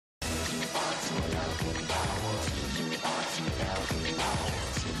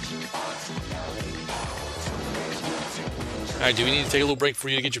Alright, do we need to take a little break for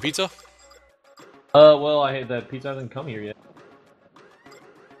you to get your pizza? Well, that pizza hasn't come here yet.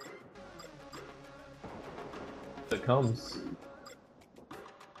 It comes.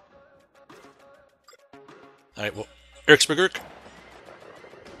 Alright, well, Erksbergerk?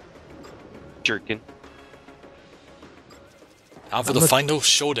 Jerkin. Time for the final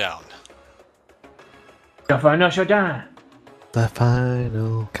showdown. The final showdown! The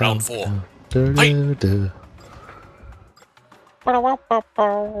final Round 4. Fight!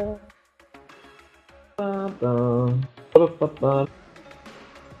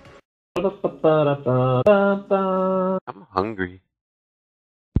 I'm hungry.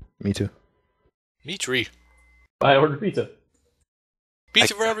 Me too. Me tree. I ordered pizza.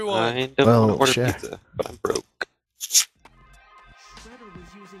 Pizza for everyone! I don't Well, want to order sure. pizza, but I'm broke.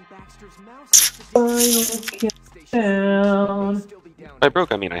 Down. By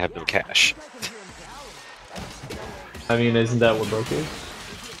broke, I mean I have no cash. I mean, isn't that what broke is?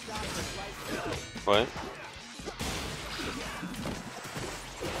 What?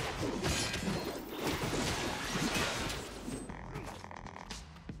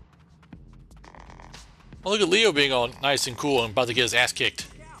 Oh, look at Leo being all nice and cool and about to get his ass kicked.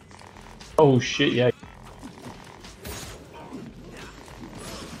 Oh shit, yeah.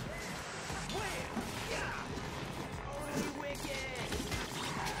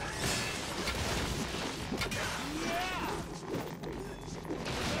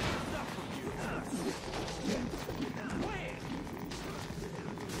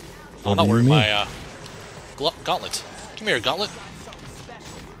 I'm not wearing my gauntlet. Come here, gauntlet.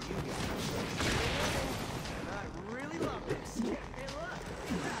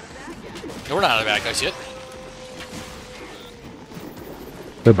 No, we're not out of bad guys yet.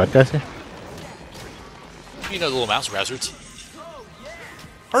 The bad guys here? You know the little mouse bastards.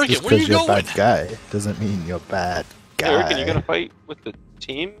 Hurricane, Just where are because you you're a going? bad guy doesn't mean you're a bad guy. Hey, Erkan, you gonna fight with the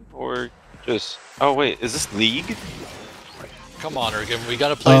team or just? Oh wait, is this league? Come on, Erkan, we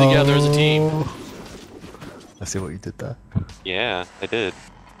gotta play together as a team. Oh. I see what you did there. Yeah, I did.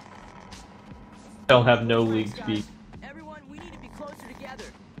 They'll have no league speed. Everyone, we need to be closer together.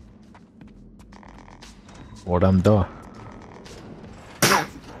 What I'm doing?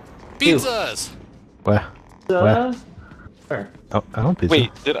 Pizzas! Where? Where? Where? Oh, I don't pizza.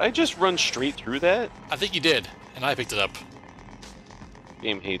 Wait, did I just run straight through that? I think you did, and I picked it up.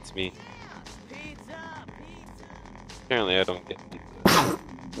 Game hates me. Pizza, pizza. Apparently, I don't get pizza.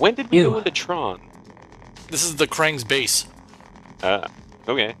 When did we go into Tron? This is the Krang's base.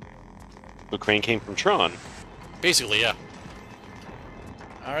 Okay. So Crane came from Tron. Basically, yeah.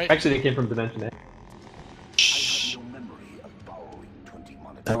 Alright. Actually, they came from Dimension A. Shh.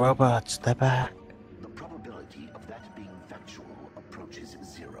 The robots, they're back. The probability of that being factual approaches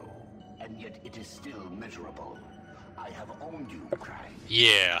 0, and yet it is still measurable. I have owned you, Crane.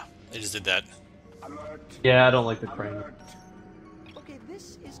 Yeah, they just did that. Alert. Yeah, I don't like the crane. Alert. Okay,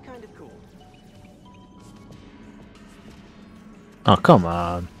 this is kind of cool. Oh, come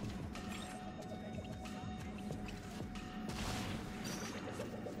on.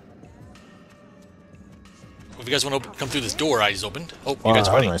 If you guys want to come through this door I just opened. Oh, you Wow, guys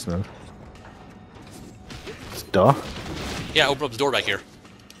that was ready? a nice move. This door? Yeah, open up the door back here.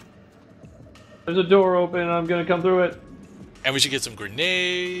 There's a door open, and I'm gonna come through it. And we should get some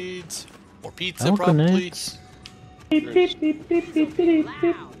grenades. More pizza, Oh, probably. grenades. Beep, beep, beep, beep, beep, beep,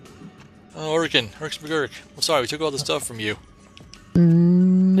 beep. Oh, Erkan. Erksbergerk. I'm sorry, we took all the stuff from you.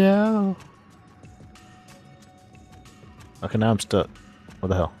 No. Okay, now I'm stuck. What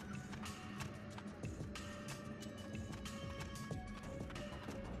the hell?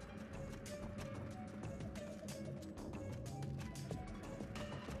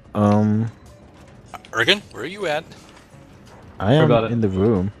 Erkan, where are you at? I am about it. in the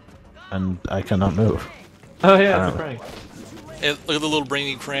room, and I cannot move. Oh yeah, it's a crane. Hey, look at the little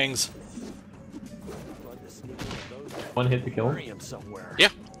brainy Krangs. One hit to kill him. Yeah.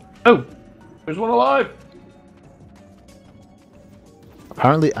 Oh! There's one alive!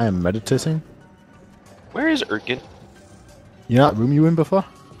 Apparently, I am meditating. Where is Erkan? You know that room you were in before?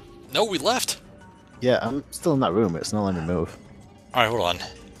 No, we left. Yeah, I'm still in that room. It's not letting me move. Alright, hold on.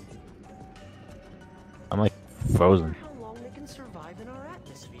 I'm like frozen. How long they can survive in our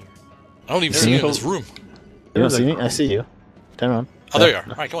atmosphere? I don't even see you in this room. You don't see me? I see you. Turn around. Oh, there you are.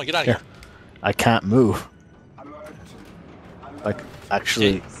 Alright, come on, get out of Yeah. here. I can't move. Alert. Like,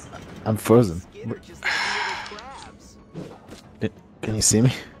 actually, I'm frozen. Skinner just like little crabs. Can you see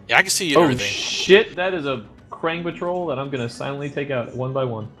me? Yeah, I can see you and Oh everything. shit, that is a crane patrol that I'm gonna silently take out one by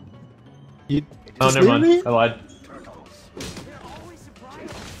one. You Oh, just never leave mind. me? I lied. They're always surprised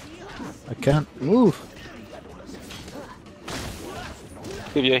to see us. I can't move.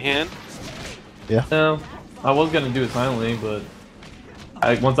 Give you a hand? No, I was gonna do it silently, but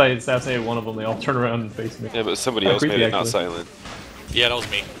once I assassinated one of them, they all turned around and faced me. Yeah, but somebody Kinda else made creepy, it not actually. silent. Yeah, that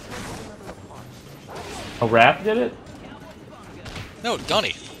was me. A rat did it? No, Donnie.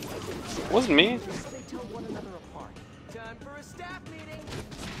 It wasn't me. They tell one another apart. Time for a staff meeting.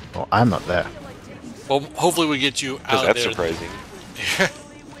 Well, I'm not there. Well, hopefully we get you Because out that's there. surprising.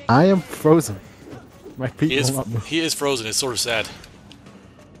 I am frozen. My feet He is, will not move. he is frozen. It's sort of sad.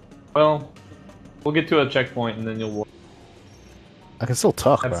 Well, we'll get to a checkpoint and then you'll. I can still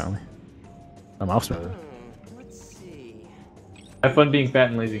talk, That's- apparently. My mouse moving. Let's see. Have fun being fat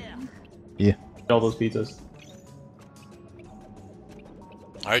and lazy. Yeah. Eat all those pizzas.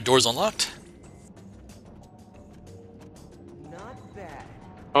 All right, doors unlocked. Not bad.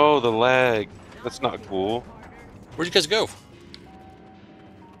 Oh, the lag. That's not cool. Where'd you guys go?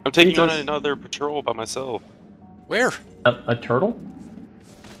 I'm taking on Jesus. another patrol by myself. Where? A turtle?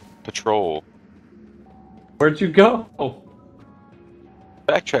 Patrol. Where'd you go?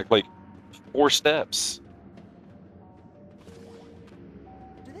 Backtrack like 4 steps.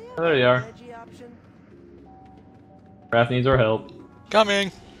 Do they have Oh, there you a are. veggie option? Raph needs our help.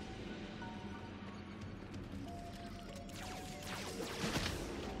 Coming.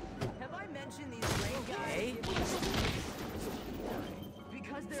 Have I mentioned these brain guys?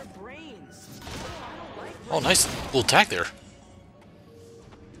 Because they're brains. I don't like Oh, nice little attack there.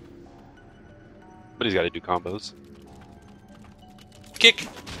 But he's got to do combos. Kick.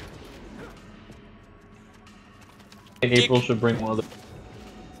 And April should bring one of the.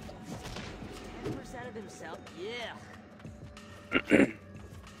 10% of himself. Yeah.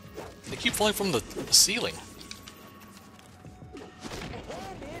 They keep falling from the ceiling. And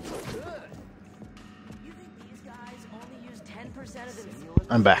it's good. You think these guys only use 10% of themselves?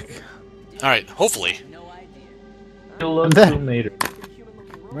 I'm back. All right, hopefully. No idea. Hello, I'm there. Terminator.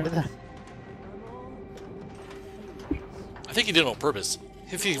 Right there. I think he did it on purpose.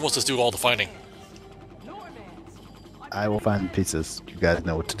 If he wants us to do all the fighting. I will find pizzas. You guys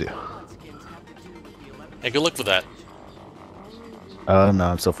know what to do. Hey, good luck with that. Oh no,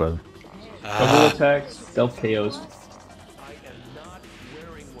 I'm still frozen. Double attacks, stealth KOs.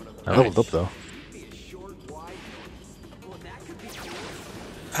 I leveled up though.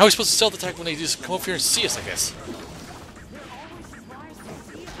 How are we supposed to stealth attack when they just come up here and see us, I guess?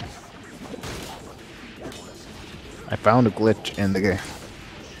 I found a glitch in the game.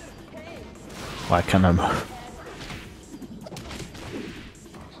 Why can't I move?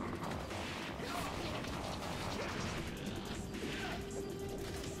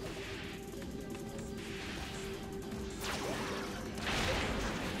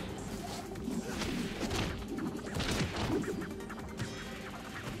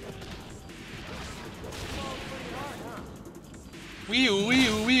 Wee-oo,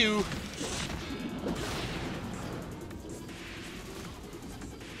 wee-oo, wee-oo.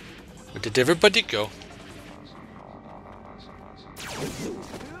 Where did everybody go?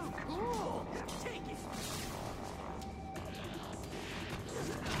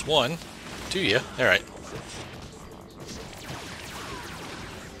 One, two, yeah. All right.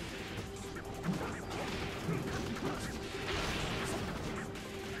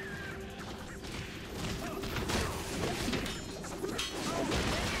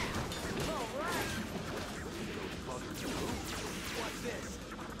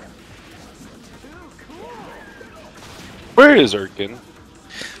 Where is Erkan?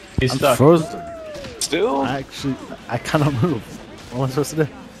 He's I'm stuck. frozen. Still? I cannot move. What am I supposed to do?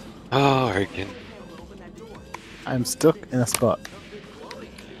 Oh, Erkan. I'm stuck in a spot.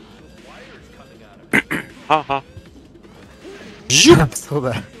 Haha. I'm still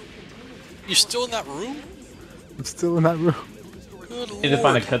there. You still in that room? I'm still in that room. Good Need to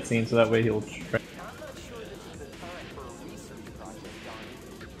find a lord. cutscene so that way he'll.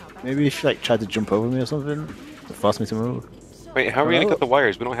 Maybe you should like try to jump over me or something to force me to move. Wait, how are we gonna cut the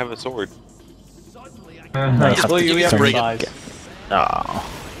wires? We don't have a sword. have Well, to you get have something. size.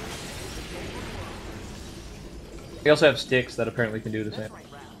 Oh. We also have sticks that apparently can do the same.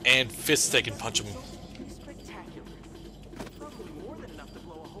 And fists they can punch him. Spectacular. Probably more than enough to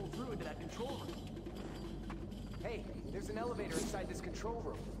blow a hole through into that control room. Hey, there's an elevator inside this control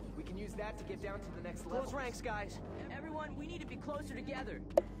room. We can use that to get down to the next level. Close ranks, guys. Everyone, we need to be closer together.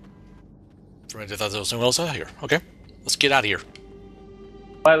 For a minute, I thought there was someone else out here. Okay, let's get out of here.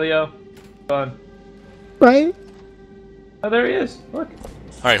 Bye, Leo. Fun. Right? Oh, there he is. Look.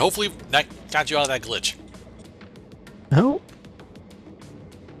 All right, hopefully that got you out of that glitch. No.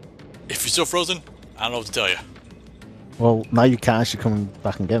 If you're still frozen, I don't know what to tell you. Well, now you can't actually come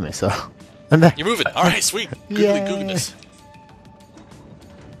back and get me, so. And there. You're moving. All right, sweet. Googly Yay. googliness.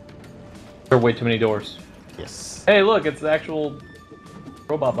 There are way too many doors. Yes. Hey, look, it's the actual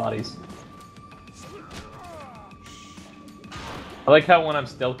robot bodies. I like how when I'm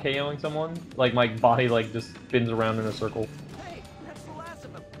stealth KOing someone, like my body like just spins around in a circle. Hey, that's the last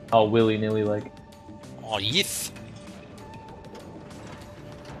of them. All willy-nilly like. Oh, yes.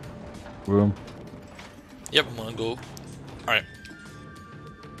 Room. Yep, I'm gonna go. Alright.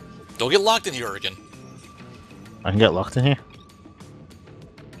 Don't get locked in here, Erkan. I can get locked in here.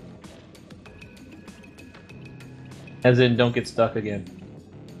 As in, don't get stuck again.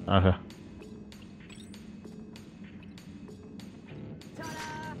 Okay.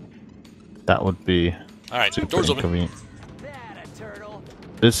 That would be Alright, super doors open. inconvenient. That a turtle.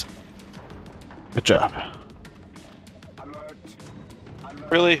 This. Good job.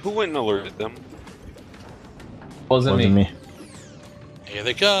 Really? Who went and alerted them? Wasn't Wasn't me. me. Here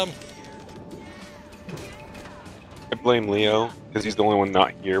they come. I blame Leo, because he's the only one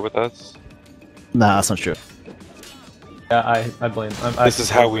not here with us. Nah, that's not true. Yeah, I blame. This is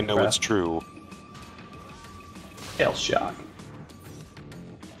how we know it's true. Hell shock.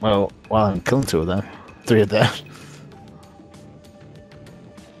 Well, I'm killing 2 of them. 3 of them.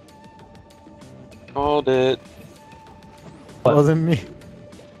 Called it. What? Wasn't me.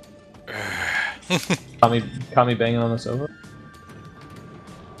 Caught me banging on the sofa.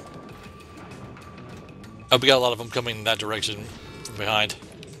 Oh, we got a lot of them coming in that direction from behind.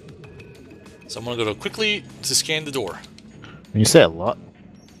 So I'm gonna go to quickly to scan the door. When you say a lot,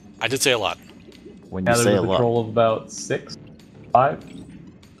 I did say a lot. when Yeah, you say there's a a lot, patrol of about 6, 5.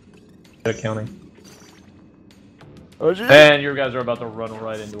 Good counting. oh, shit. And your guys are about to run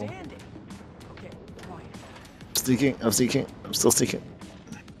right into him. Standing. Okay, quiet. Sneaking. I'm sneaking. I'm still sneaking.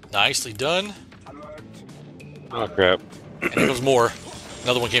 Nicely done. Oh crap. And here comes more.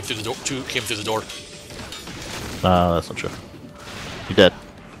 Another one came through the door. 2 came through the door. Nah, that's not true. You're dead.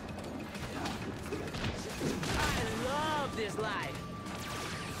 I love this life.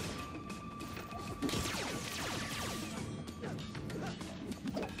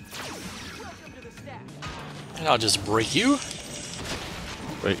 Welcome to the stack. And I'll just break you.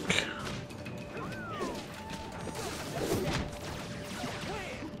 Break.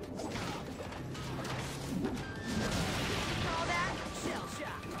 Call that shell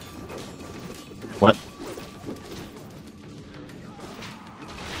shock. What?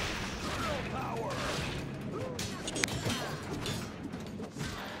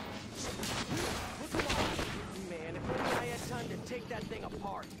 Man, if only I had time to take that thing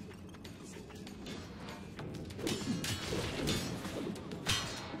apart.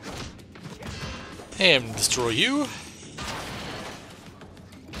 And destroy you.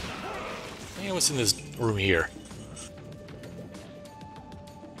 And what's in this room here?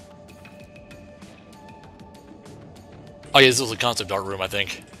 Oh yeah, this was a concept art room, I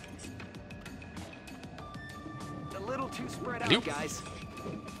think. A little too spread Nope. out, guys.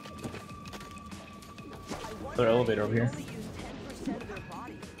 Their elevator over here. Only use 10% of their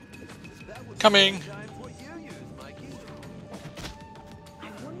body. Coming. I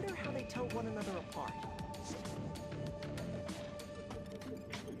wonder how they tell one another apart.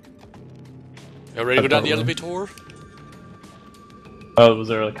 You ready to go down the elevator? Oh, was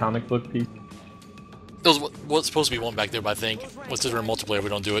there a comic book piece? There was supposed to be one back there, but I think once we're in multiplayer, we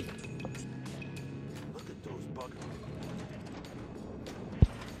don't do it.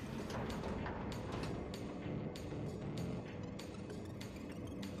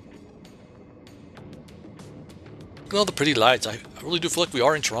 Look at all the pretty lights. I really do feel like we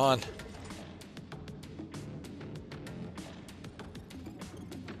are in Tron.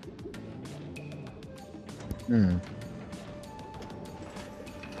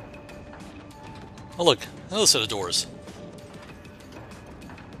 Oh look, another set of doors.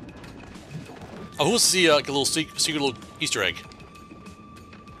 Oh, who wants to see like a little secret little Easter egg?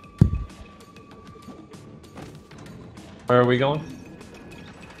 Where are we going?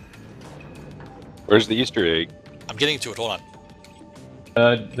 Where's the Easter egg? I'm getting to it. Hold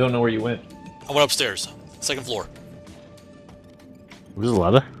on. Don't know where you went. I went upstairs, 2nd floor. Was this a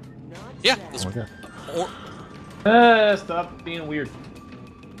ladder? Yeah. Oh This, my god. or, Stop being weird.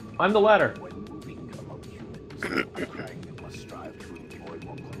 I'm the ladder. When moving among humans, Erkan must strive to employ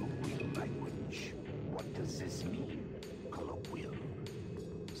more colloquial language. What does this mean? Colloquial.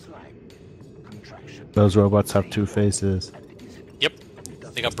 Slang. Contraction. Those robots have 2 faces. And is it yep.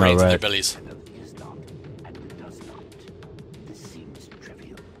 They got brains in their Alright. bellies. and is not and does not? This seems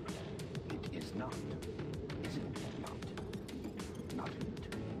trivial. It is not. Is it not? Not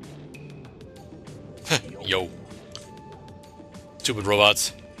it. Yo. Stupid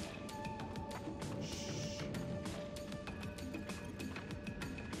robots.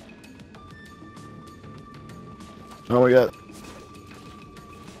 Oh my god.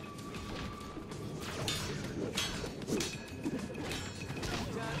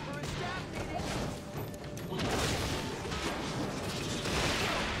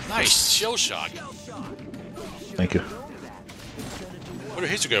 Nice shell shock. Thank you. Where did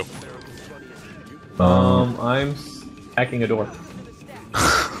Hazer go? I'm hacking a door.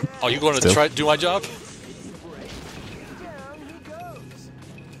 Oh, you going to Still? try do my job?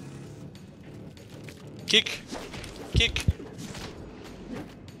 Kick. Kick.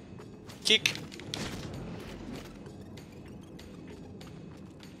 Kick.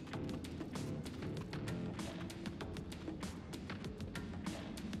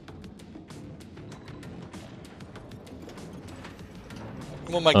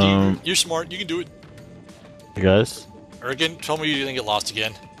 Come on, Mikey. You're smart. You can do it. You guys? Erkan, tell me you didn't get lost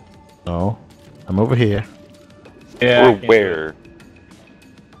again. No. I'm over here. Yeah. Or where?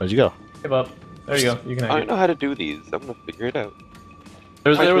 Where'd you go? Give up. There you go. You can I hack don't it. know how to do these. I'm gonna figure it out.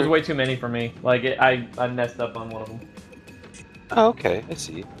 There was way too many for me. Like I messed up on one of them. Oh, okay. I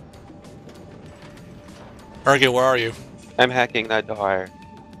see. Erkan, where are you? I'm hacking that door.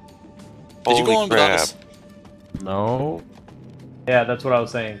 Did you go Holy on without crap. us? No. Yeah, that's what I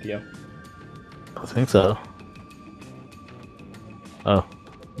was saying, Kyo. I think so. Oh.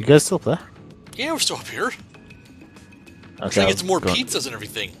 You guys still there? Yeah, we're still up here. Okay. Trying to I get some more was going- pizzas and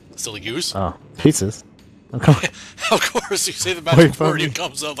everything. Silly goose. Oh. Pizzas? I'm coming. Of course, you say the Wait magic for word, me. it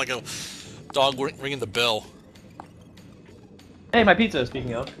comes up like a dog ringing the bell. Hey, my pizza.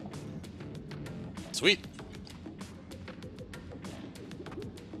 Speaking of. Sweet.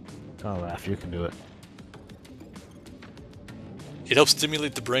 Oh, Raph, you can do it. It helps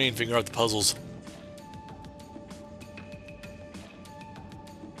stimulate the brain, figure out the puzzles.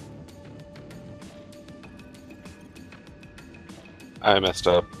 I messed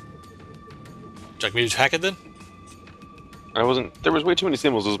up. Would you like me to hack it then? I wasn't. There was way too many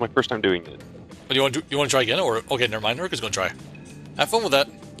symbols. It was my first time doing it. Or you want to try again? Or okay, never mind. Erka's gonna try. Have fun with that.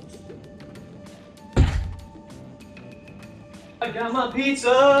 I got my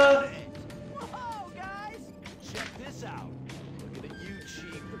pizza. Whoa, guys! Check this out. Look at you,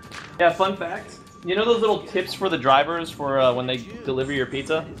 cheap. Yeah, fun fact. You know those little tips for the drivers for when they deliver your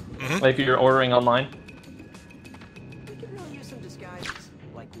pizza? Like if you're ordering online? We could really use some disguises.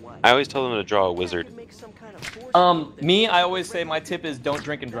 Like what? I always tell them to draw a wizard. Make some kind of force Me, I always say my tip is don't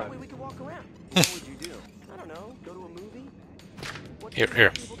drink and That drive. way we can walk around. What would you do? I don't know. Go to a movie? What do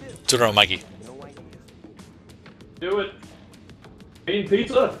Here. people do? Turn around, Mikey. No idea. Do it. Eating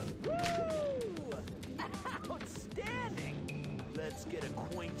pizza. Outstanding! Let's get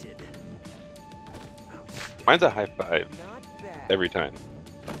acquainted. Mine's a high five Not bad. every time.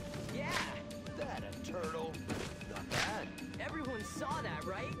 Yeah! That a turtle. Not bad. Everyone saw that,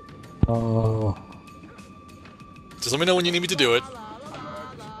 right? Oh. Just let me know when you need me to do it.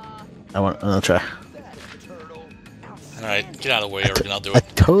 I'm gonna try. That a turtle. Alright, get out of the way, Erkan. I'll do I it.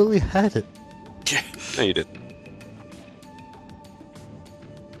 totally had it. No, you didn't.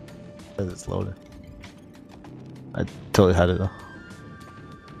 It's loaded. I totally had it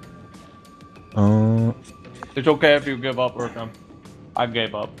though. It's okay if you give up, Erkan. I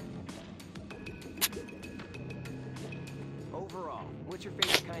gave up. Overall, what's your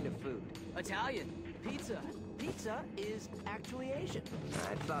favorite kind of food? Italian. Pizza. Pizza is actually Asian.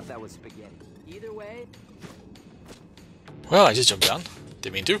 I thought that was spaghetti. Either way, Well, I just jumped down.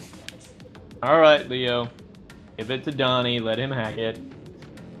 Didn't mean to. Alright, Leo. Give it to Donnie, let him hack it.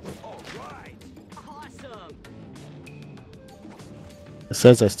 Alright! awesome. It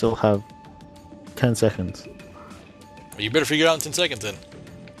says I still have 10 seconds. Well, you better figure it out in 10 seconds then.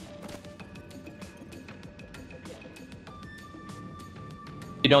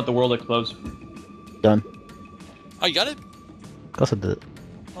 You don't, the world explodes. Done. Oh, you got it? Of course I did it.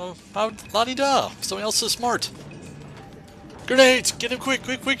 Oh, how la-di-da. Someone else is smart. Grenades! Get him quick,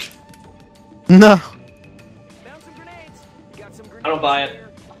 quick, quick! No! Found some grenades! Got some grenades I don't buy it.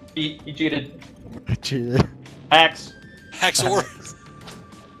 here. He cheated. I cheated. Hacks. Haxor!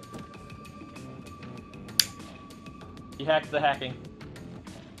 He hacked the hacking.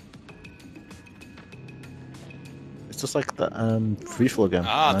 It's just like the free flow game.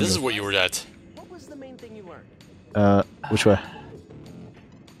 Ah, this is what you were at. What was the main thing you learned? Which way?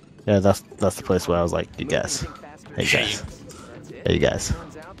 Yeah, that's the place where I was like, you guys. Think faster. Hey guys. That's it. Hey guys.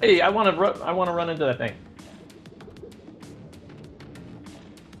 Turns out Hey, I want to run into that thing.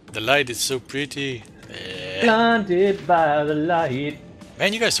 The light is so pretty. Blinded by the light.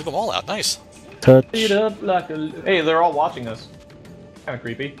 Man, you guys took them all out. Nice. Touch. Beat up like a. Hey, they're all watching us. Kind of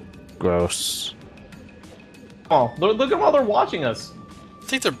creepy. Gross. Oh, look at them while they're watching us. I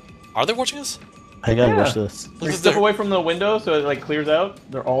think they're... Are they watching us? I gotta watch Yeah. this. Like, step away from the window so it like clears out.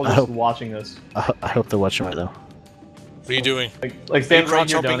 They're all just hope- watching this. I hope they're watching right now. What are you doing? Like stand Are you right here,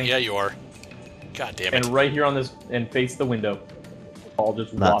 crotch hopping? Donnie. Yeah, you are. God damn it. And right here on this, and face the window. All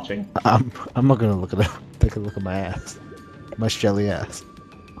just Nah. watching. I'm not gonna look at them. Take a look at my ass. My shelly ass.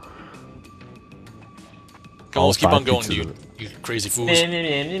 Come on, let's keep All on going, 5 pieces you crazy fools. Meh, meh,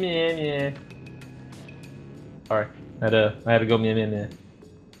 meh, meh, meh, meh. Sorry, I had to go meh, meh, meh.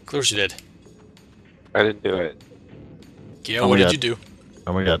 Of course you did. I didn't do it. Gio, Oh what my did God. you do?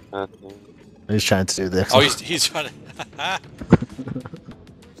 Oh my god. Nothing. He's trying to do this. Oh, he's trying to... First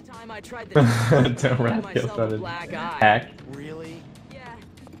time I tried this, I Don't wrap myself yourself a in black eye. hack. Really? Yeah.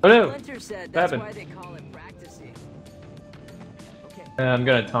 Oh no! Splinter said What that's happened? why they call it practicing. Okay. I'm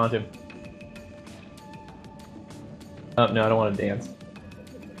gonna taunt him. Oh no, I don't want to dance.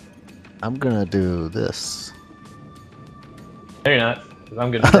 I'm gonna do this. No, you're not. 'Cause I'm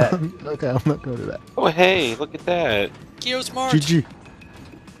gonna do that. Okay, I'm not gonna do that. Oh, hey, look at that. Gio smart. GG.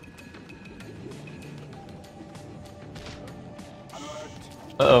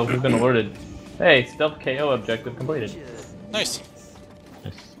 Uh-oh, we've been alerted. Hey, stealth KO objective completed. Nice.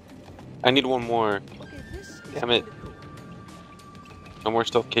 I need one more. Okay, this is Damn it. kinda cool. No more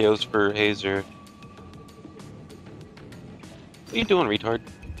stealth KOs for Hazer. What are you doing, retard?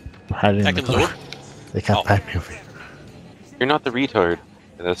 Hiding in Back the in the corner. door? They can't Oh. find me over here. You're not the retard,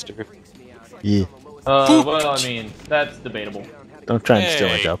 Nester. Yeah. Well, I mean, that's debatable. Don't try and steal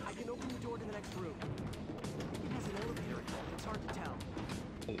my Hey. job. I can open the door to the next room. It has an elevator. It's hard to tell.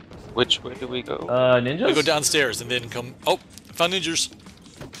 Which way do we go? Ninjas? We go downstairs and then come... Oh, I found ninjas.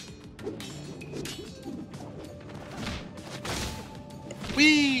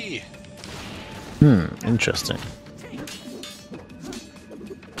 Whee! Interesting.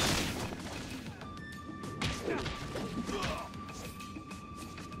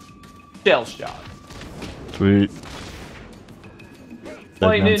 Shell shot. Sweet.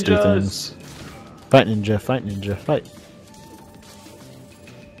 Fight Dead man's do ninjas. things. Fight ninja, fight.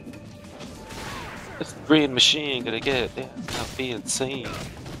 This green machine gonna get damn, that'd be insane.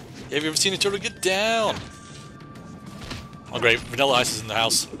 Have you ever seen a turtle get down? Oh great, Vanilla Ice is in the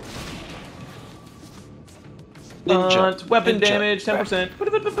house. It's weapon Ninja. damage,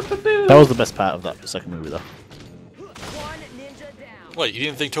 10%. That was the best part of that second movie, though. One ninja down. What, you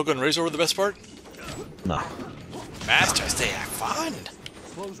didn't think Toka and Razor were the best part? No. Masters, they are fun.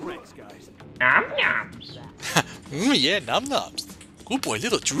 Close ranks, guys. Yeah, nom noms. Good boy,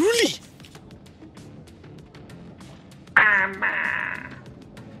 little Julie.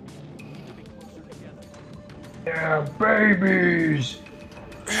 Yeah, babies!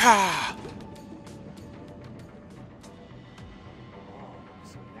 Ah.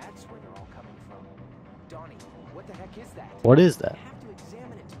 So that's where they're all coming from. Donnie, what the heck is that? What is that? I have to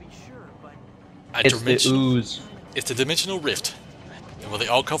examine it to be sure, but A It's the dimension- ooze. It's the dimensional rift. And will they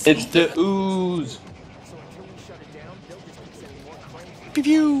all come from? It's the ooze. so until we shut it down, they'll just keep sending more claims. Pew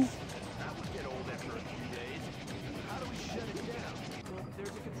pew. That would get old after a few days. How do we shut it down? Well, there's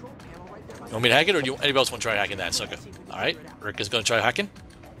a control panel right there. You want me to hack it, or do you, anybody else want to try hacking that sucker? All right, Rick is gonna try hacking.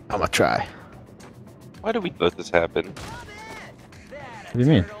 I'm gonna try. Why do we let this happen? What do you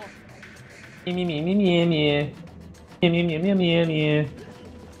mean? Me, me, me, me, me, me. Me, me, me, me, me, me.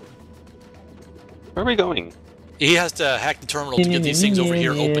 Where are we going? He has to hack the terminal to get these things over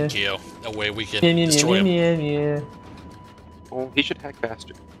here open, Keo. That way we can destroy them. Oh, he should hack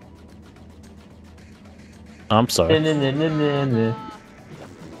faster. I'm sorry. Is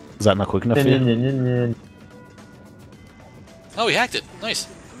that not quick enough for you? Oh, he hacked it. Nice.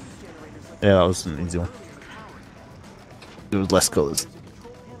 Yeah, that was an easy one. It was less colors.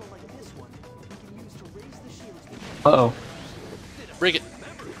 Uh-oh. Break it.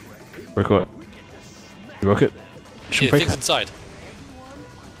 Break what? You broke it? Yeah, Shouldn't break things that. inside.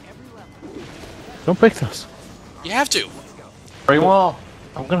 Don't break those. You have to. Break wall.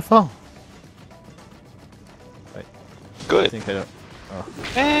 I'm gonna fall. I Good. think I don't.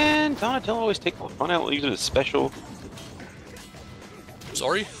 And Donatello always take the fun out, use it as special.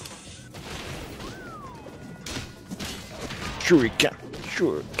 Sorry. Sure you can.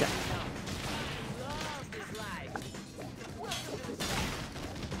 Sure you can.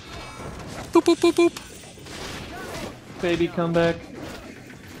 Boop boop boop boop. Baby, come back.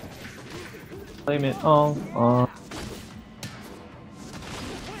 Blame it all on.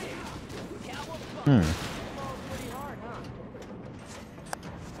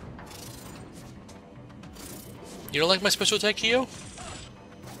 You don't like my special attack, Keo?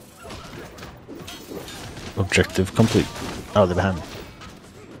 Objective complete. Oh, they're behind me.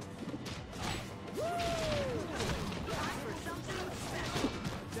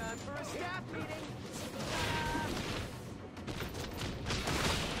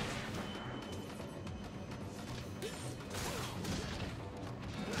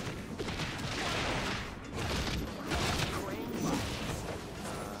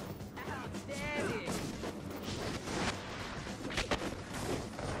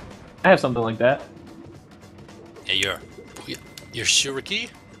 I have something like that. Yeah, you're Shuriki?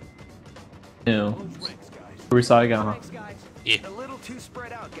 No. Urisagana. Thanks, guys. Yeah. A little too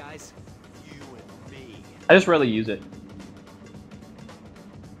spread out, guys. You and me. I just rarely use it. We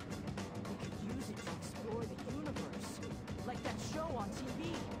could use it to explore the universe, like that show on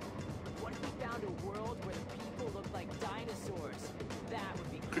TV. What if we found a world where the people look like dinosaurs? That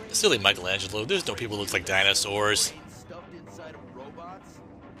would be crazy. Silly Michelangelo, there's no people who look like dinosaurs. Stuffed inside of robots?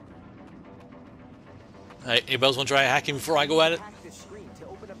 Alright, anybody else want to try hacking before I go at it? Hack this screen to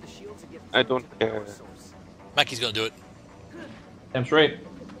open up the shields and get I through don't to the power care. source. Mackey's gonna do it. Damn straight.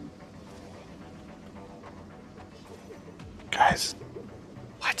 Guys,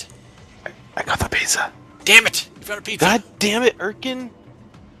 What? I got the pizza. Damn it! You found a pizza! God damn it, Erkan!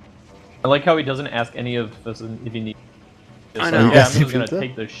 I like how he doesn't ask any of us if he needs. I Just know. like, You yeah, guys I'm just see gonna pizza?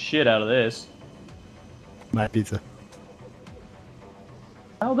 take the shit out of this. My pizza.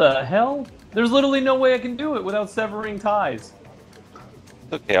 How the hell? There's literally no way I can do it without severing ties.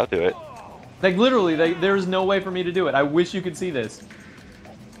 Okay, I'll do it. Like literally, there's no way for me to do it. I wish you could see this.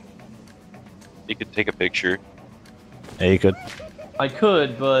 You could take a picture. Yeah, you could. I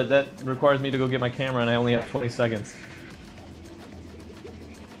could, but that requires me to go get my camera, and I only have 20 seconds.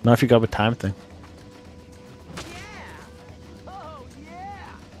 Not if you got a time thing. Oh yeah!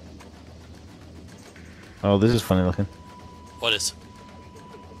 Oh, this is funny looking. What is?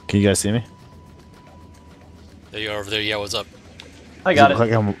 Can you guys see me? There you are over there. Yeah, what's up? I Does got it it. look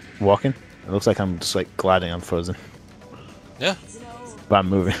like I'm walking? It looks like I'm just like gliding. I'm frozen, Yeah? but I'm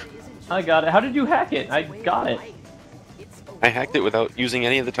moving. I got it. How did you hack it? I got it. I hacked it without using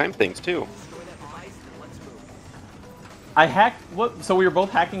any of the time things, too. I hacked what? So we were both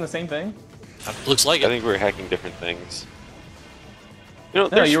hacking the same thing? Looks like I it. think we were hacking different things. You know, No,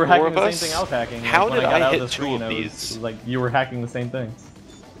 there's you were four hacking of the us. same thing I was hacking. How Like, when did got I out of hit the two screen, of I was, these? like you were hacking the same thing.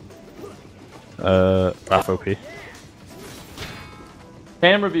 FOP.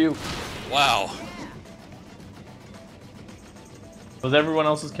 Cam review. Wow. Was everyone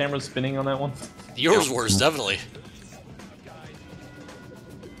else's camera spinning on that one? Yours was, definitely.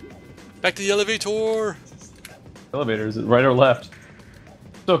 Back to the elevator! Elevator, is it right or left?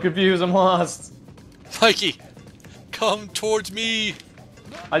 So confused, I'm lost. Mikey! Come towards me!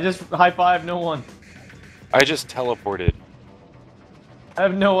 I just high-fived no one. I just teleported. I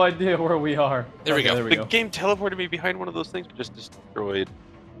have no idea where we are. There we Okay, go. There we The go. game teleported me behind one of those things we just destroyed.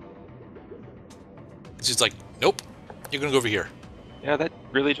 It's just like, nope. You're gonna go over here. Yeah, that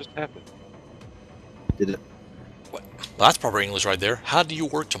really just happened. Did it? What? Well, that's proper English right there. How do you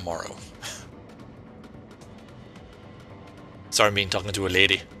work tomorrow? Sorry, me talking to a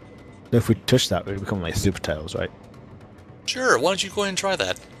lady. If we touch that, we become like super tiles, right? Sure, why don't you go ahead and try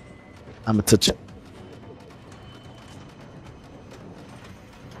that? I'm gonna touch it.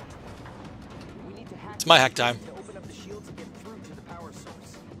 We need to hack It's my hack time. to open up the shields and get through to the power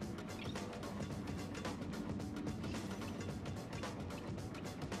source.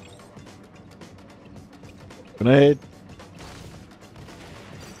 Grenade.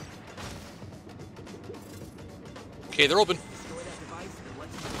 Okay, they're open.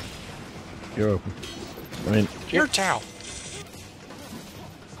 You're open. I mean, Your towel.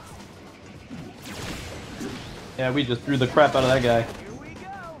 Yeah, we just threw the crap out of that guy. Here we go.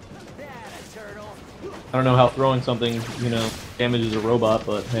 That a turtle. I don't know how throwing something, you know, damages a robot,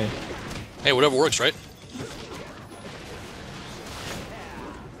 but hey. Hey, whatever works, right?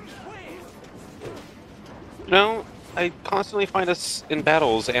 You know, I constantly find us in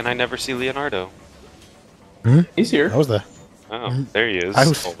battles and I never see Leonardo. He's here. I was there. Oh, there he is, I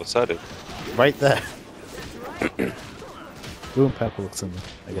was- all of a sudden. Right there. Blue and purple looks similar,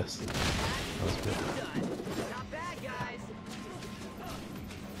 I guess. That was good. Not bad, guys.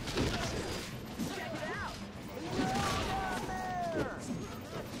 Check it out.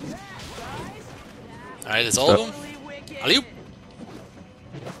 Alright, that's all of them. Really wicked. Alley-oop.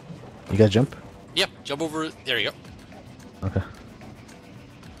 You gotta jump? Yep, jump over. There you go. Okay.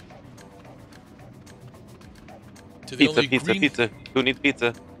 To the Pizza, only pizza, green... pizza. Who needs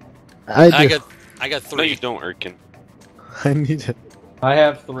pizza? I got No, you 3. don't, Erkan. I need it. I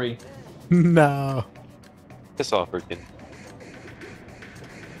have 3. No. Piss off, Erkan.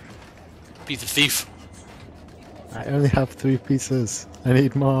 Pizza thief. I only have 3 pieces. I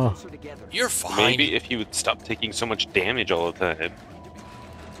need more. Closer together. You're fine. Maybe if you would stop taking so much damage all the time.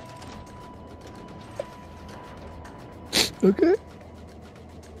 Okay.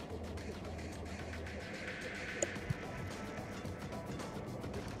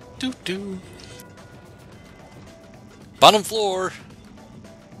 Doo-doo. Bottom floor.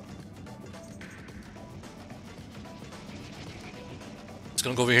 Just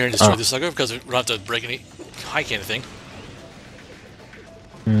gonna go over here and destroy this sucker because we don't have to break any, hike anything.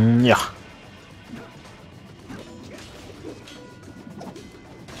 Yeah.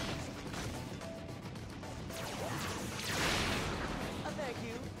 Thank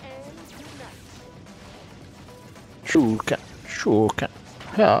you, and good night. Sure can.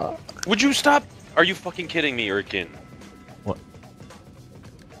 Yeah. Would you stop? Are you fucking kidding me, Erkan? What?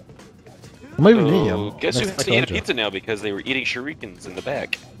 I'm not even near So, you. guess who Next has to eat a Michelangelo. pizza now because they were eating shurikens in the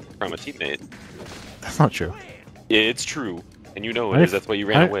back from a teammate? That's not true. It's true, and you know I- it is. That's why you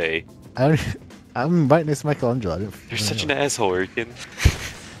ran I- away. I'm right next to Michelangelo. I didn't You're such an asshole, Erkan.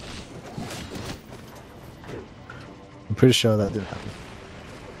 I'm pretty sure that didn't happen.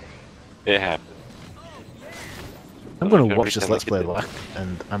 It happened. I'm gonna Gotta watch this pretend Let's like it Play back,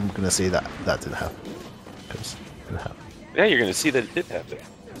 and I'm gonna see that that didn't happen. Because it didn't happen. Yeah, you're gonna see that it did happen.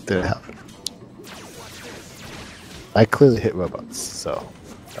 Didn't happen. I clearly hit robots, so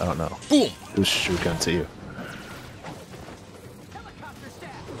I don't know. Boom! Who's shuriken to you?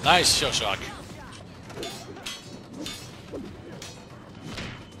 Nice shell shock.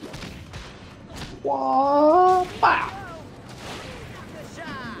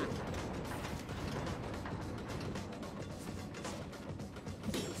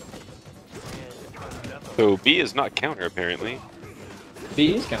 So B is not counter apparently.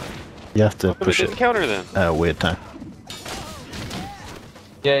 B is counting. You have to But it push didn't it counter then. at a weird time.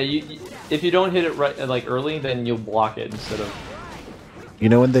 Yeah, if you don't hit it right like early, then you'll block it instead of. You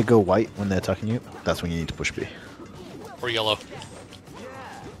know when they go white when they're attacking you? That's when you need to push B. Or yellow.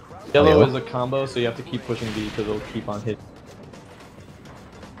 Yellow yellow? is a combo, so you have to keep pushing B because it'll keep on hitting.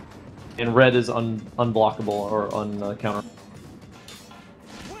 And red is unblockable or counter.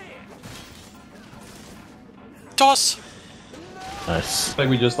 Toss! Nice. It's like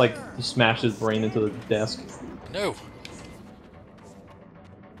we just like smashed his brain into the desk. No.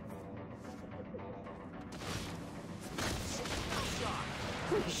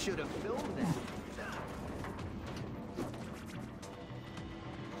 We should have filmed that.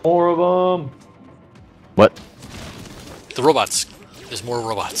 More of them. What? The robots. There's more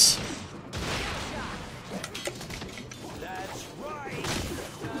robots.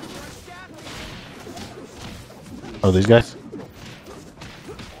 Oh, these guys?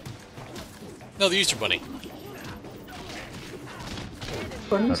 No, the Easter Bunny.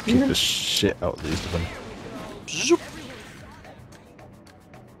 I'll keep the shit out of these one. Zoop.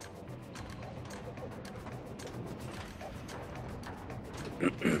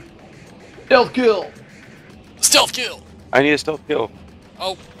 Stealth kill. Stealth kill! I need a stealth kill.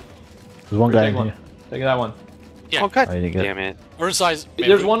 Oh, There's one guy Take in one. here. Take that one. yeah. Oh god I didn't get damn it. We're inside.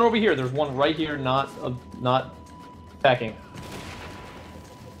 There's one over here. There's one right here, not attacking.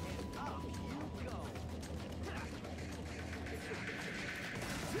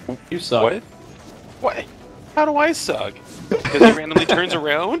 You suck. What? What? How do I suck? Because he randomly turns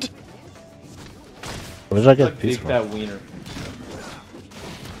around? Where did I get Like big pizza fat from? wiener.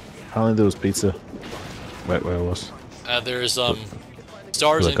 Apparently there was pizza. Right where it was. There's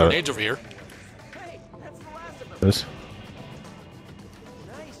stars and Got it. grenades over here. There's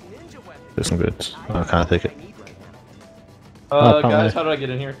Nice ninja weapon. there's some good. I can't take it. Guys, apparently. how do I get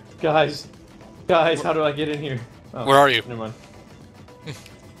in here? Guys, how do I get in here? Oh, Where are you? Never mind.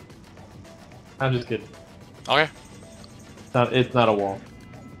 I'm just kidding. Okay. It's not a wall.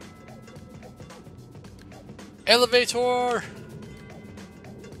 Elevator!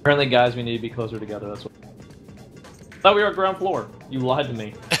 Apparently, guys, we need to be closer together. That's what. Thought we were ground floor. You lied to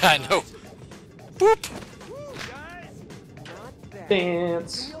me. I know. Boop!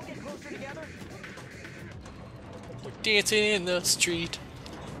 Dance. We'll get closer together. We're dancing in the street.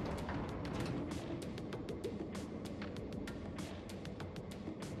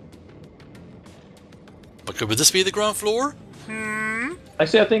 But could this be the ground floor?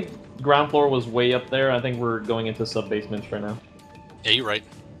 Actually, I think ground floor was way up there. I think we're going into sub basements right now. Yeah, you're right.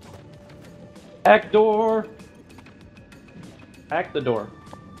 Hack door. Hack the door.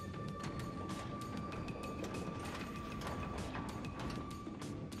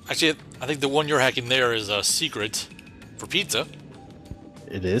 Actually, I think the one you're hacking there is a secret for pizza.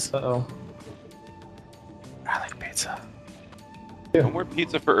 It is. Uh-oh. I like pizza. No more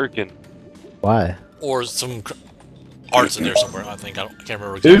pizza for Erkan. Why? Or some arts in there somewhere, I think. I can't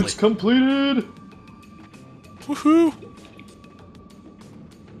remember exactly. It's completed. Woohoo!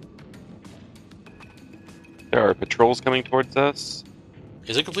 There are patrols coming towards us.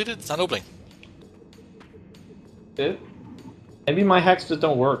 Is it completed? It's not opening. Maybe my hacks just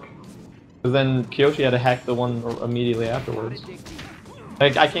don't work. Because then Kiyoshi had to hack the one immediately afterwards.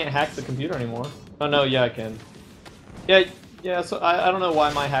 Like, I can't hack the computer anymore. Oh no, yeah I can. Yeah, Yeah, so I don't know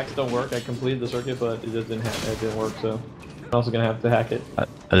why my hacks don't work. I completed the circuit, but it just didn't work. So I'm also gonna have to hack it. I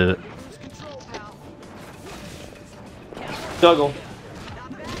did it. Juggle.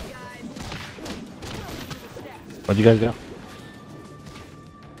 Where'd you guys go?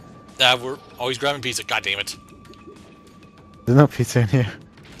 We're always grabbing pizza. God damn it. There's no pizza in here.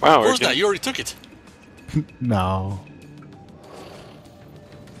 Wow, Of course Erkan. not. You already took it. No.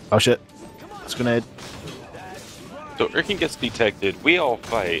 Oh shit. It's a grenade. So Erkan gets detected, we all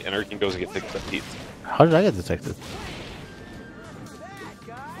fight, and Erkan goes and gets picked up pizza. How did I get detected?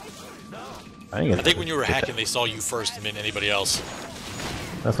 I didn't get I think when you were detected. hacking, they saw you first and then anybody else.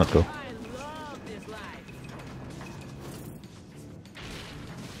 That's not cool. I love this life.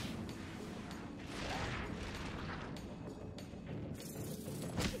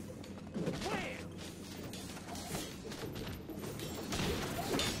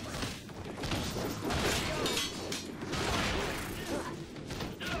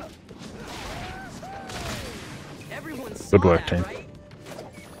 Everyone saw Good work, that, team. right?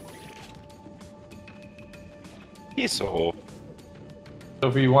 He's so... So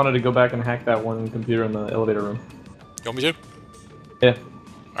if you wanted to go back and hack that one computer in the elevator room. You want me to? Yeah.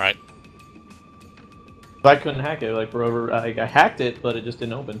 Alright. I couldn't hack it, like, for over... I hacked it, but it just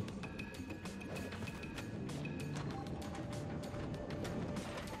didn't open.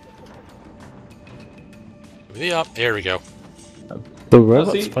 Yeah, there we go. The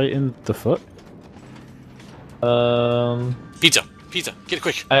robot's see- fighting the foot? Pizza. Pizza. Get it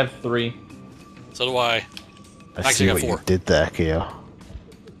quick. I have 3. So do I. I Actually, see I got what 4. you did there, Keo.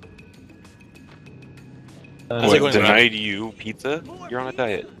 How's it What, going, denied you pizza? You're on a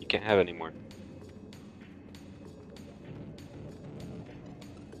diet. You can't have any more.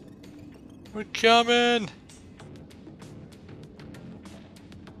 We're coming.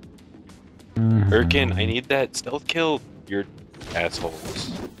 Erkan, I need that stealth kill. You're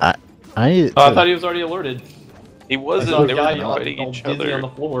assholes. I Oh, I thought he was already alerted. He I wasn't. saw a They guy were all fighting each dizzy on other. the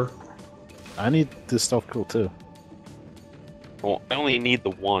floor. I need this stealth kill too. Well, I only need the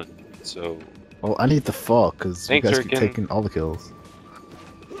one, so... Well, I need the 4 because you Thanks, guys keep Erkan. taking all the kills.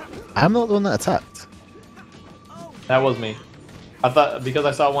 I'm not the one that attacked. That was me. I thought, because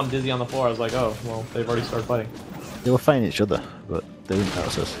I saw one dizzy on the floor, I was like, oh, well, they've already started fighting. They were fighting each other, but they didn't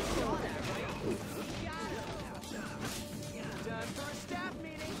notice us. Time for a staff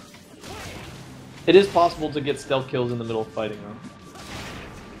meeting. It is possible to get stealth kills in the middle of fighting, though.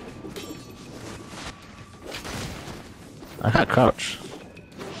 I can't crouch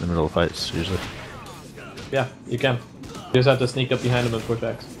in the middle of fights, usually. Yeah, you can. You just have to sneak up behind him and push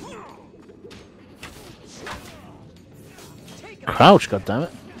X. Crouch, goddammit.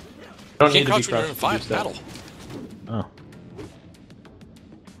 You don't You need can't to be crouch when you're in crouched to do battle. stealth. Oh.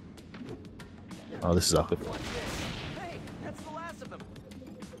 Oh, this is awkward. Hey, that's the last of them.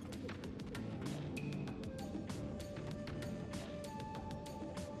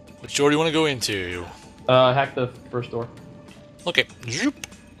 Which door do you want to go into? Hack the first door. Okay. Zoop.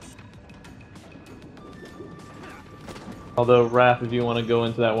 Although, Raph, if you want to go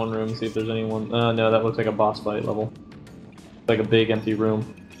into that one room and see if there's anyone... no, that looks like a boss fight level. It's like a big empty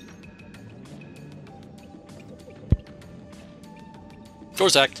room.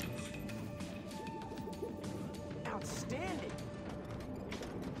 Door's hacked. Outstanding.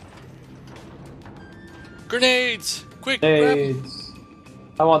 Grenades! Quick, grab 'em. Grenades!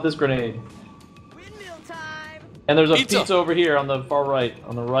 I want this grenade. Windmill time. And there's a Pizza. pizza over here on the far right.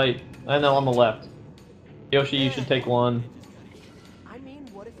 On the right. And then on the left. Yoshi, you should take one. I mean,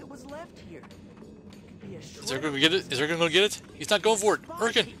 what if it was left here? It could be a Is short. Erkan gonna get it? Is Erkan gonna get it? He's not going for it.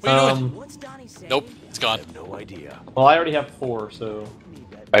 Erkan, what are you doing? What's Donnie saying? Nope, it's gone. No idea. Well, I already have 4, so...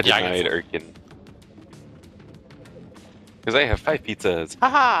 I Yeah, I got denied 4. Erkan. Because I have 5 pizzas.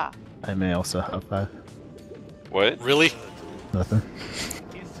 Haha! I may also have 5. What? Really? Nothing.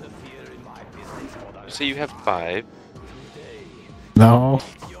 So you have 5? No.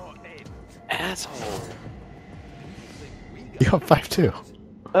 Asshole. You got 5 too.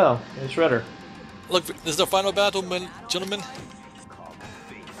 Oh, it's Shredder. Look, this is the final battle, gentlemen.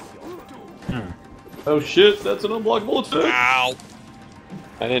 Oh shit, that's an unblockable attack! Ow!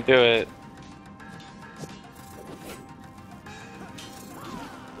 I didn't do it.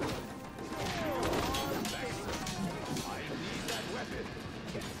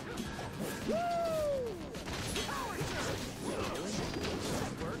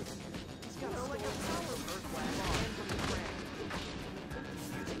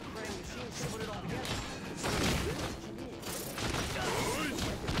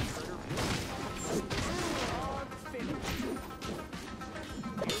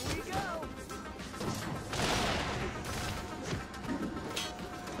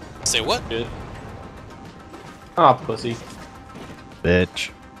 Say what? Good. Ah, pussy. Bitch.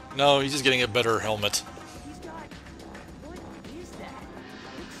 No, he's just getting a better helmet. He's got. What is that?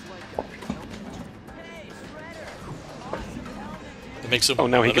 Looks like a. Hey, Shredder! Awesome helmet, dude! It makes him Oh,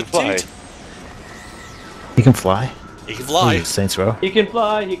 now he can fly. levitate. He can fly. He can fly. Ooh, Saints Row. He can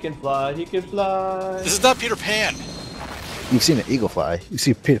fly, he can fly, he can fly. This is not Peter Pan. You've seen an eagle fly. You've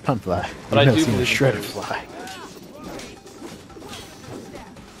seen Peter Pan fly. But I You've never do seen a believe in shredder birds. fly.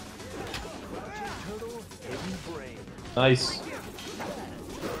 Nice.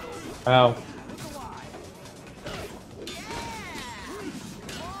 Ow.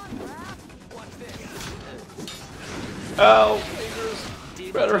 Ow!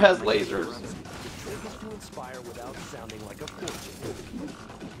 Lasers! Shredder has lasers. Trick is to inspire without sounding like a fortune.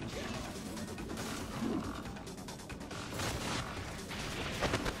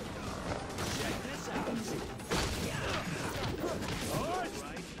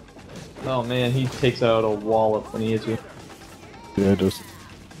 Oh man, he takes out a wallop when he hits you. Yeah, it does.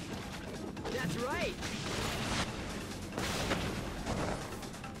 That's right!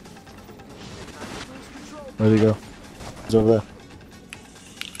 Where'd he go? He's over there.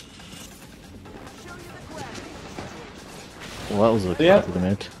 Well, that was a Yeah.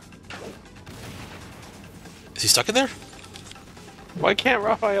 compliment. Is he stuck in there? Why can't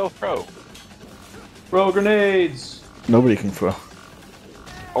Raphael throw? Throw grenades! Nobody can throw.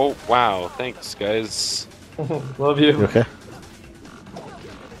 Oh, wow. Thanks, guys. Love You you. okay?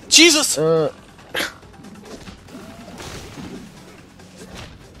 Jesus! Throwing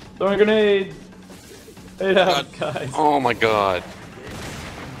a grenade! Hey out, God. guys. Oh my god.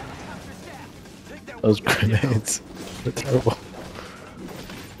 Those grenades. They're terrible.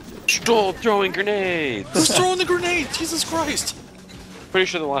 Stole throwing grenades! Who's throwing the grenade? Jesus Christ! Pretty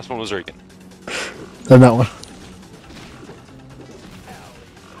sure the last one was Erkan. And that one.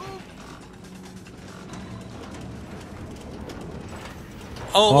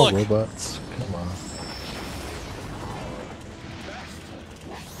 Oh, Oh, look! robots. Come on.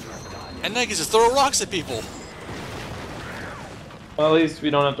 And now he can just throw rocks at people. Well, at least we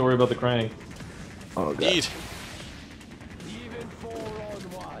don't have to worry about the crank. Oh, God. Indeed. Even 4 on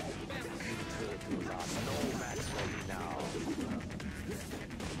 1. You are no match for me now.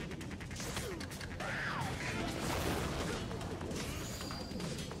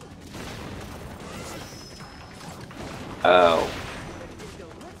 Oh.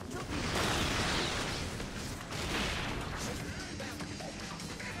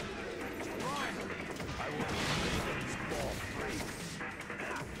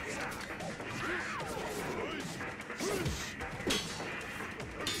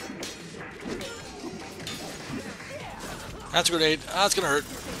 That's a grenade. Ah, that's gonna hurt.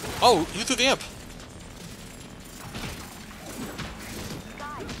 Oh, you threw the imp.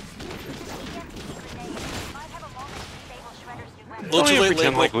 A little Don't too even late,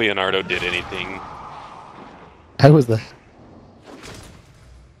 pretend Label. like Leonardo did anything. How was that?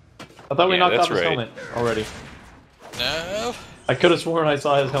 I thought we Yeah, knocked that's off his right. helmet already. No. I could have sworn I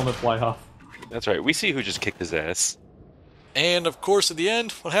saw his helmet fly off. That's right. We see who just kicked his ass. And of course, at the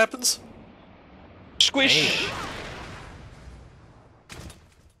end, what happens? Squish!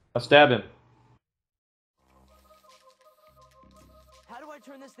 I stab him. How do I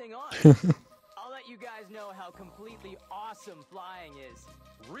turn this thing on? I'll let you guys know how completely awesome flying is.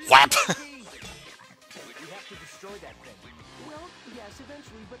 Really Whap. easy. We have to destroy that thing. Well, yes,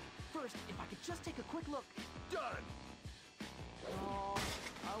 eventually, but first, if I could just take a quick look. Done. Oh,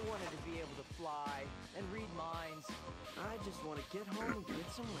 I wanted to be able to fly and read minds. I just want to get home and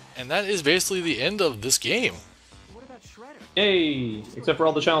get some rest. And that is basically the end of this game. What about Shredder? Yay! Except for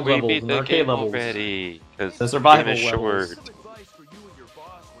all the challenge We levels beat and the arcade game levels. already. Because The survival is levels. short. Some advice for you and your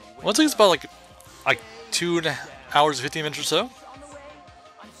boss when you Well, I think it's about like 2 hours and 15 minutes or so. On the way,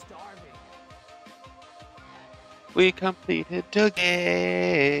 I'm starving. We completed the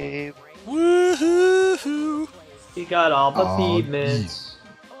game. Woohoo! He got all the Aw, achievements.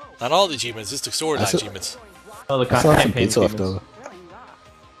 Not all the achievements, just the storyline That's it. achievements. Oh, the I saw some campaign pizza left achievements. over.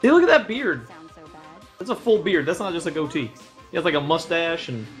 Hey, look at that beard. Sounds so bad. That's a full beard. That's not just a goatee. He has like a mustache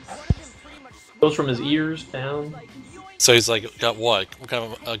and goes from his ears down. So he's like, got what? What kind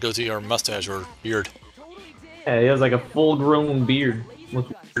of a goatee or mustache or beard? Yeah, he has like a full-grown beard.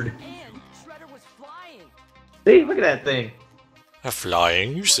 Looks weird. And Shredder was flying. See, look at that thing. A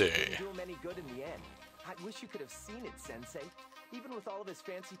flying, you say? do him any good in the end. I wish you could have seen it, Sensei. Even with all of his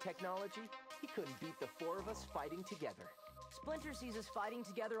fancy technology, he couldn't beat the 4 of us fighting together. Splinter sees us fighting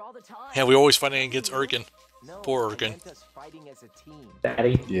together all the time. Yeah, we're always fighting against Erkan. Poor Erkan.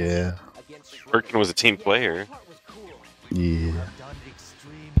 Daddy. Yeah. Erkan was a team player. Yeah. Done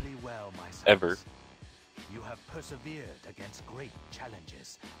extremely well, my sons. Ever. You have persevered against great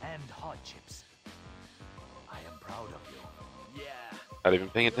challenges and hardships. I am proud of you. Yeah. Not even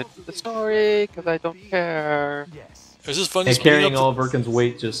paying attention to the story because I don't care. Yes. Is this fun? And speeding carrying up all of Erkan's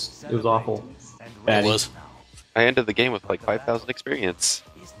weight just, it was awful. It Daddy. was. I ended the game with like 5,000 experience.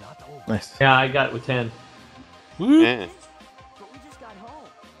 Is not over. Nice. Yeah, I got it with 10. Woo. Yeah. But we just got home.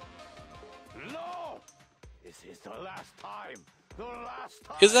 No! This is the last time. The last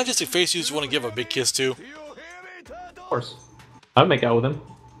time. Isn't that just a face you just want to give a big kiss to? You hear me, turtle? Of course. I'd make out with him.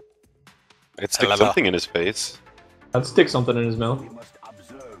 I'd stick Hello. something in his face. I'd stick something in his mouth. We must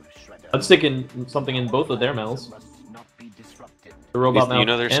observe, Shredder. I'd stick in something in both of their mouths. Must not be disrupted The robot mouth You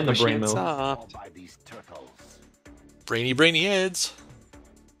know they're and the squishy brain and mouth. soft. by these turtles. Brainy heads.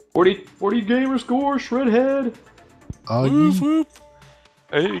 40 gamer score, Shredhead! Whoop whoop.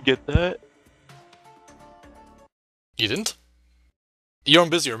 I didn't get that. You didn't? You're on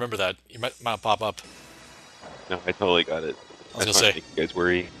busy, remember that. You might pop up. No, I totally got it. I was That's gonna why say. make you guys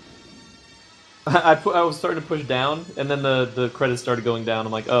worry. I was starting to push down, and then the credits started going down.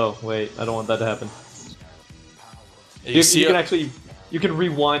 I'm like, oh, wait, I don't want that to happen. You can actually, you can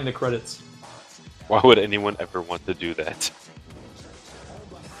rewind the credits. Why would anyone ever want to do that?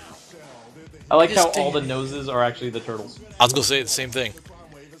 I like how Just all the damn. noses are actually the turtles. I was gonna say the same thing.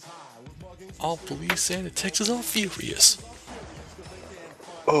 All police and the Texas are furious.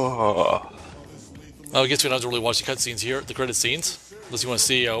 Oh. Oh, I guess we don't have to really watch the cutscenes here, the credit scenes. Unless you want to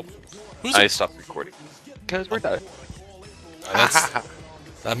see, who's I it? stopped recording. Because we're done.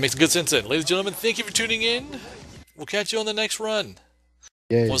 That makes good sense then. Ladies and gentlemen, thank you for tuning in. We'll catch you on the next run.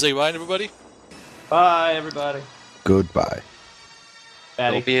 Yay. Want to say bye to everybody? Bye, everybody. Goodbye.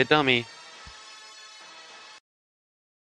 Daddy. Don't be a dummy.